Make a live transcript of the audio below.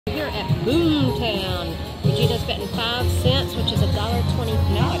BOOMTOWN. Regina's betting 5 cents, which is $1.20.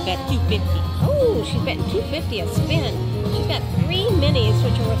 No, I bet $2.50. Oh, she's betting $2.50 a spin. She's got 3 minis,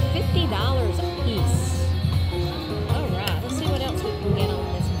 which are worth $50 a piece. All right, let's see what else we can get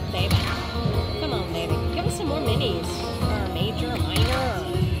on this baby. Come on, baby. Give us some more minis. Or a major, a minor,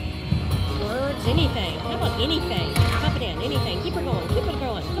 or words, anything. How about anything? Pop it in, anything. Keep her going. Keep it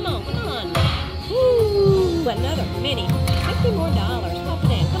going. Come on, come on. Woo! Another mini. $50 more.